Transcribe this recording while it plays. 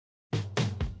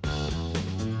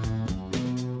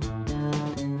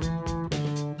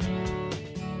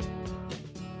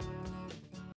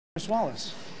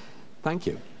Wallace. Thank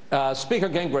you. Speaker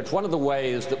Gingrich, one of the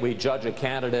ways that we judge a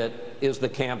candidate is the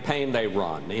campaign they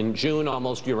run. In June,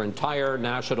 almost your entire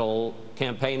national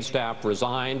campaign staff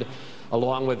resigned,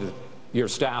 along with your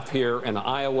staff here in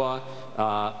Iowa.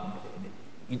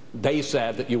 They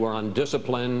said that you were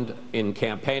undisciplined in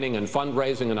campaigning and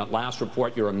fundraising, and at last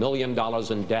report, you're $1 million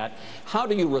in debt. How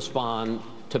do you respond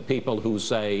to people who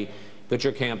say that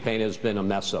your campaign has been a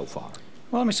mess so far?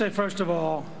 Well, let me say, first of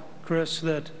all, Chris,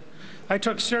 that I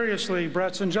took seriously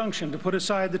Brett's injunction to put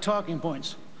aside the talking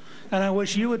points, and I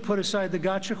wish you would put aside the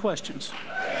gotcha questions.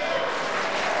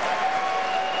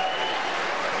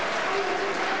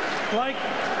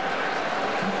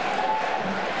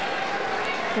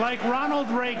 Like Ronald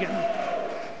Reagan,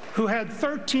 who had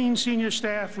 13 senior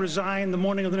staff resign the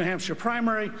morning of the New Hampshire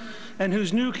primary, and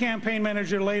whose new campaign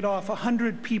manager laid off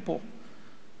 100 people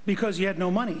because he had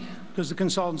no money, because the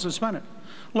consultants had spent it.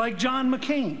 Like John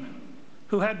McCain,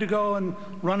 who had to go and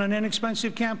run an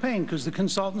inexpensive campaign because the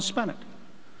consultants spent it.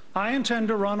 I intend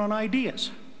to run on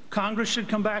ideas. Congress should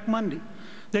come back Monday.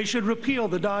 They should repeal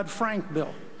the Dodd-Frank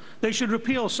bill. They should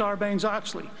repeal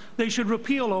Sarbanes-Oxley. They should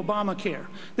repeal Obamacare.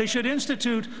 They should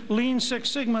institute Lean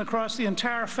Six Sigma across the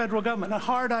entire federal government. A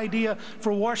hard idea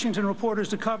for Washington reporters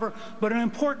to cover, but an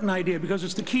important idea because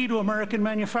it's the key to American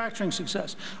manufacturing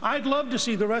success. I'd love to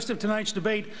see the rest of tonight's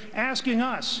debate asking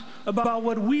us about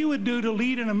what we would do to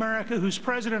lead an America whose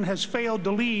president has failed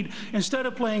to lead, instead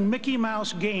of playing Mickey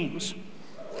Mouse games.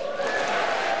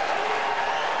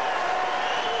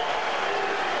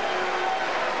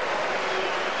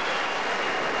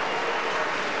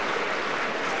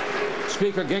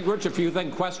 Speaker Gingrich, if you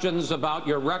think questions about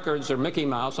your records are Mickey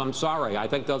Mouse, I'm sorry. I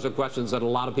think those are questions that a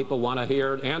lot of people want to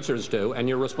hear answers to, and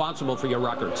you're responsible for your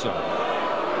records, sir.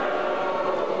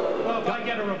 Well, if I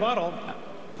get a rebuttal,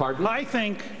 pardon? I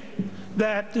think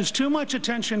that there's too much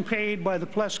attention paid by the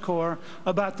press corps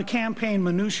about the campaign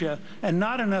minutia and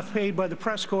not enough paid by the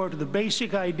press corps to the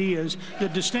basic ideas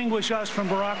that distinguish us from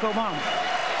Barack Obama.